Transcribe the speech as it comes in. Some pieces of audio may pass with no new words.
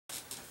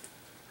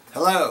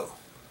Hello,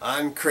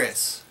 I'm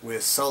Chris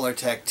with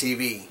SolarTech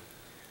TV.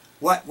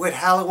 What would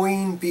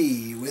Halloween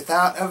be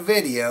without a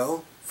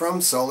video from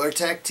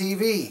SolarTech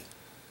TV?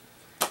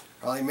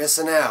 Probably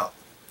missing out.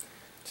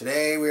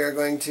 Today we are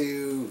going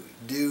to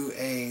do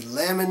a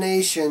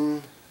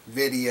lamination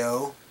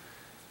video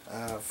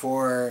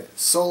for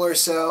solar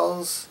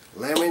cells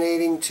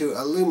laminating to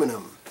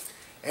aluminum.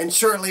 And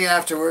shortly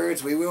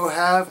afterwards we will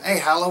have a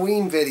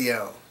Halloween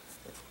video.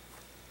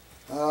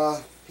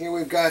 Here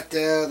we've got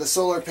the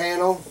solar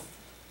panel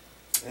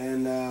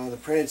and the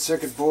printed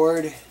circuit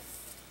board,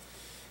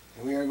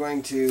 and we are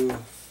going to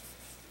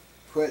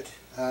put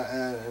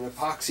an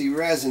epoxy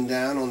resin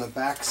down on the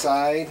back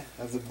side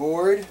of the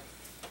board,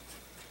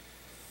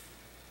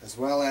 as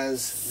well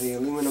as the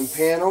aluminum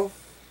panel,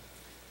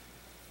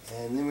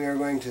 and then we are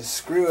going to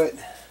screw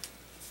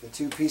the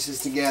two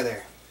pieces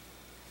together.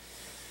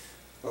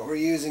 What we're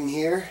using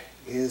here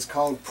is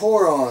called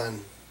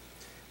pour-on,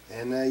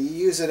 and you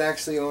use it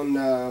actually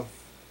on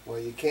well,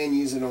 you can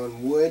use it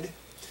on wood.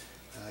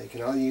 You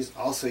can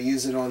also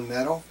use it on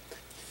metal.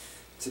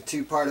 It's a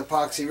two-part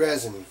epoxy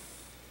resin.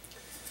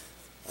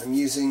 I'm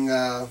using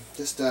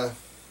just a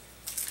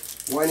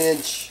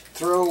 1-inch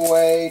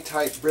throwaway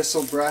type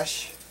bristle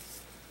brush,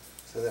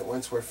 so that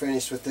once we're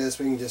finished with this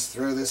we can just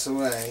throw this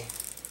away.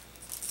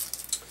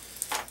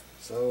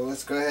 So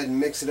let's go ahead and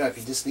mix it up.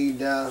 You just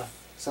need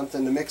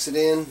something to mix it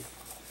in,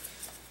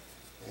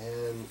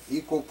 and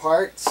equal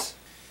parts.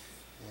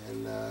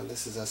 And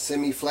this is a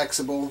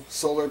semi-flexible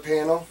solar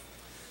panel,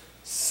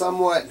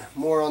 somewhat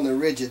more on the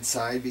rigid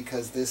side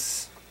because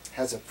this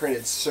has a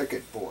printed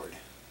circuit board.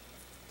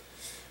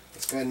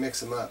 Let's go ahead and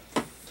mix them up.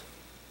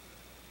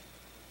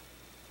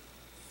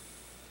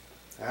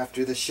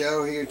 After the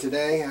show here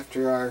today,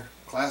 after our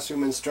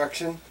classroom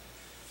instruction,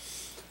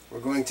 we're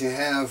going to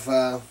have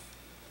a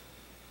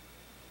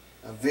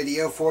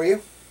video for you.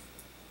 It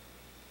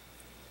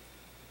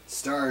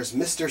stars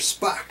Mr.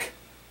 Spock.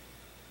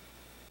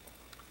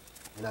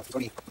 And it's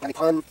going to be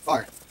on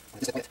fire.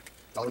 That's all I'm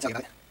going to tell you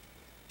about it.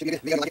 Should be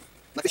good. You like it.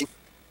 Like fishing.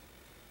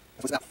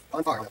 That's what's about.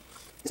 On fire.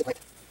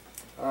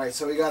 Alright,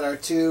 so we got our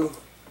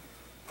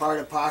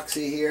two-part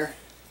epoxy here.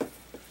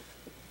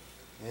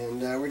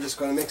 And we're just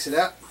going to mix it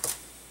up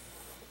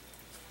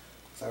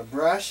with our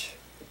brush.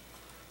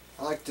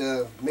 I like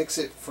to mix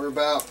it for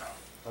about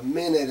a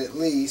minute at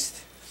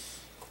least.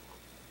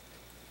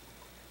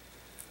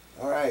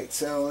 Alright,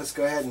 so let's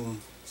go ahead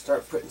and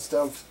start putting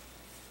some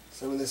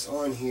of this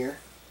on here.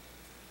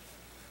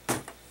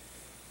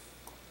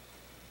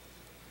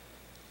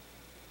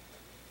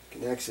 You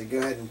can actually go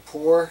ahead and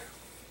pour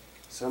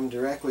some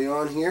directly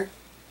on here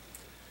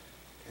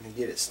and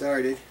get it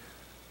started.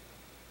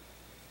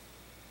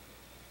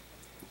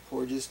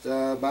 Pour just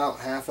about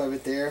half of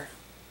it there.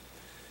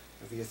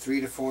 That'll be 3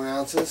 to 4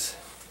 ounces.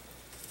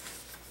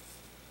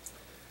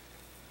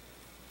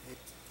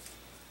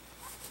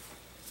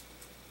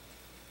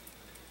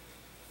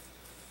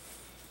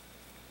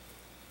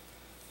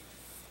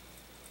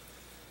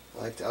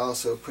 I like to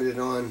also put it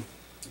on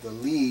the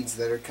leads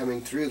that are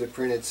coming through the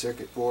printed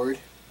circuit board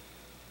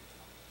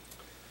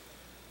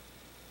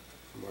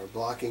from our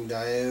blocking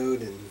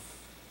diode and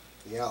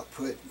the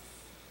output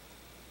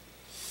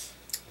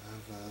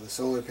of the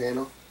solar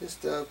panel.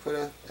 Just put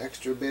an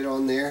extra bit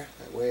on there,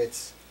 that way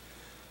it's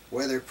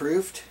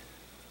weatherproofed.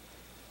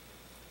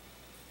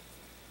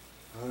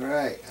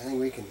 Alright, I think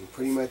we can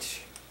pretty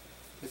much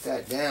put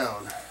that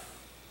down.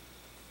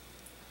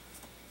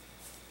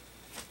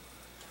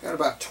 Got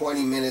about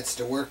 20 minutes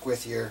to work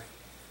with your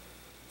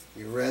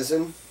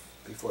resin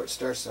before it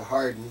starts to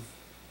harden.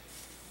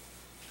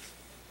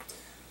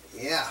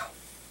 Yeah,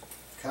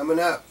 coming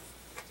up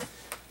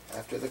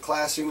after the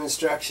classroom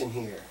instruction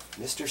here,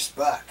 Mr.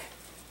 Spock.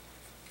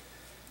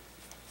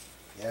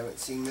 If you haven't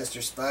seen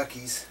Mr. Spock,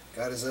 he's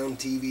got his own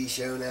TV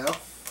show now.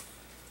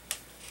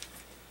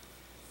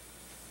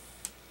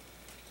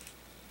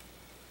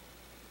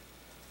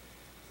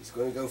 He's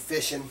going to go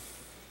fishing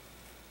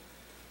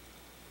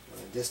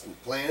on a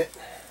distant planet.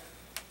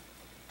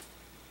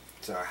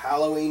 It's our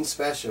Halloween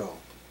special.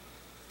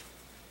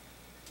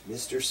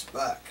 Mr.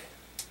 Spock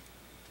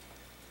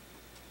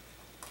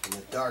and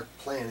the dark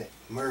planet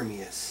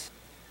Mermius.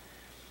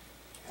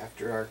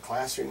 After our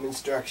classroom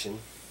instruction,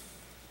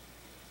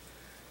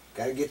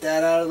 got to get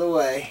that out of the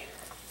way.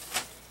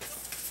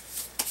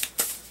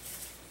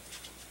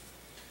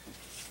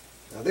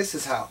 Now this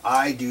is how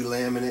I do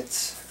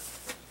laminates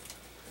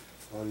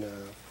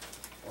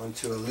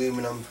onto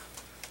aluminum.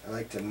 I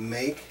like to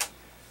make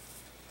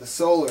the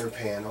solar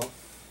panel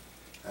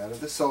out of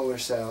the solar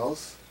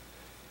cells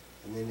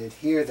and then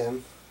adhere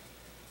them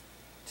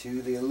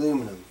to the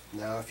aluminum.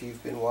 Now if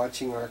you've been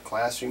watching our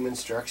classroom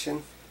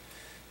instruction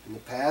in the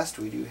past,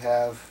 we do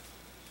have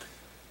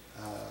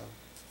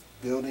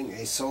building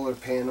a solar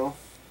panel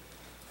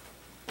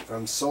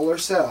from solar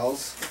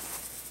cells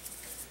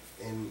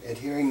and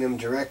adhering them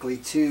directly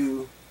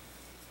to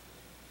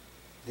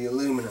the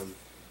aluminum.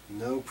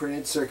 No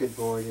printed circuit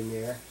board in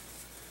there.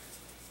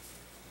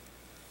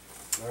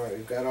 Alright,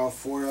 we've got all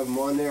 4 of them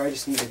on there. I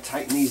just need to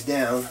tighten these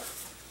down.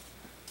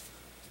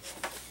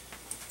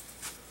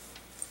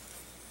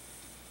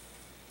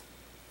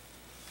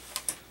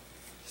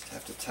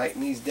 Have to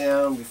tighten these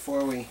down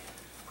before we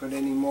put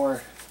any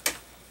more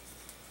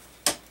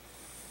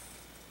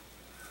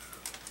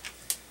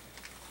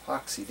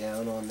epoxy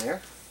down on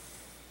there.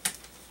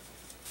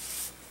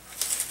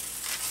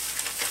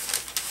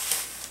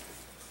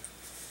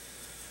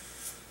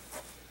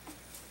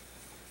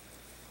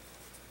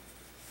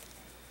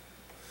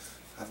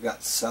 I've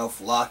got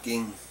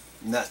self-locking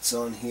nuts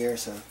on here,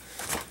 so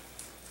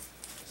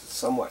it's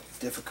somewhat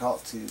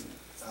difficult to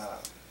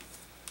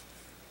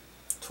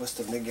twist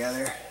them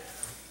together.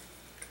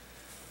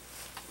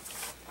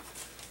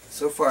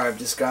 So far I've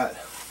just got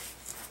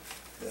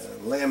the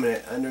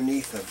laminate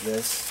underneath of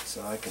this,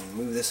 so I can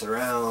move this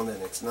around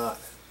and it's not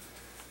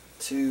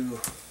too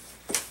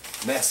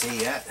messy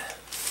yet.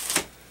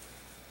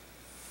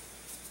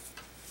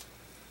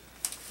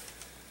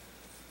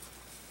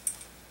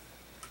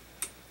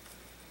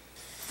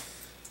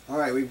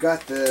 Alright, we've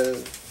got the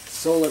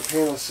solar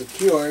panel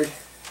secured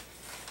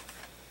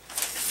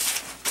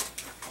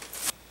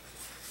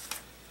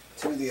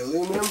to the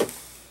aluminum,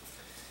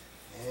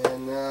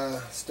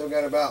 and still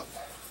got about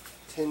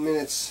 10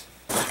 minutes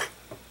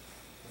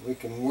we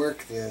can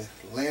work the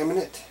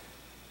laminate.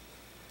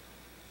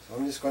 So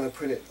I'm just going to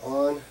put it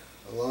on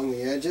along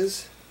the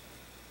edges.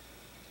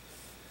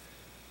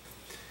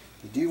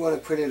 You do want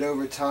to put it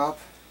over top.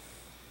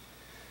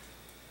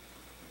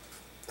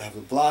 I have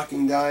a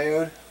blocking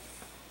diode.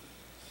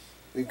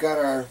 We've got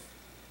our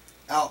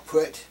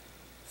output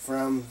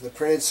from the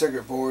printed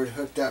circuit board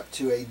hooked up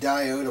to a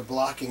diode, a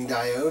blocking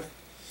diode,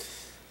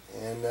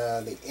 and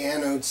the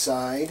anode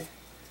side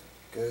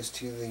goes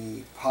to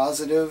the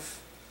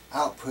positive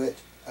output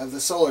of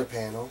the solar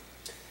panel,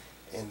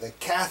 and the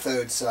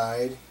cathode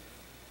side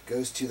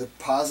goes to the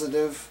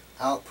positive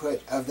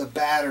output of the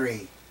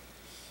battery.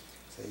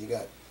 So you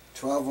got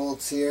 12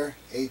 volts here,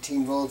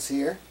 18 volts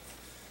here,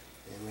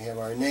 and we have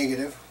our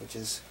negative, which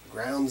is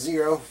ground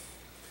zero,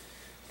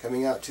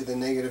 coming out to the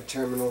negative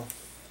terminal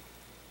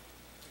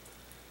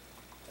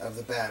of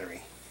the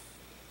battery.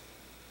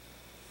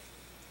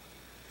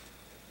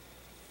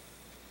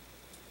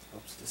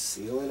 Helps to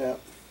seal it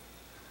up,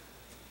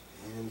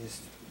 and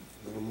just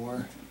a little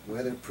more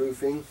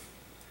weatherproofing.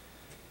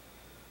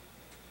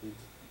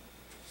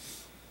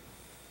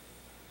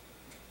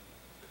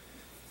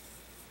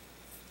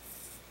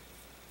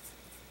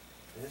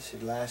 This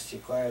should last you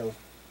quite a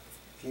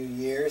few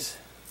years.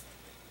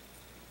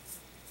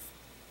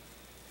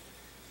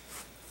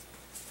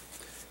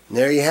 And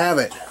there you have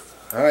it.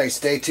 Alright,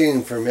 stay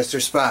tuned for Mr.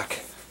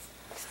 Spock.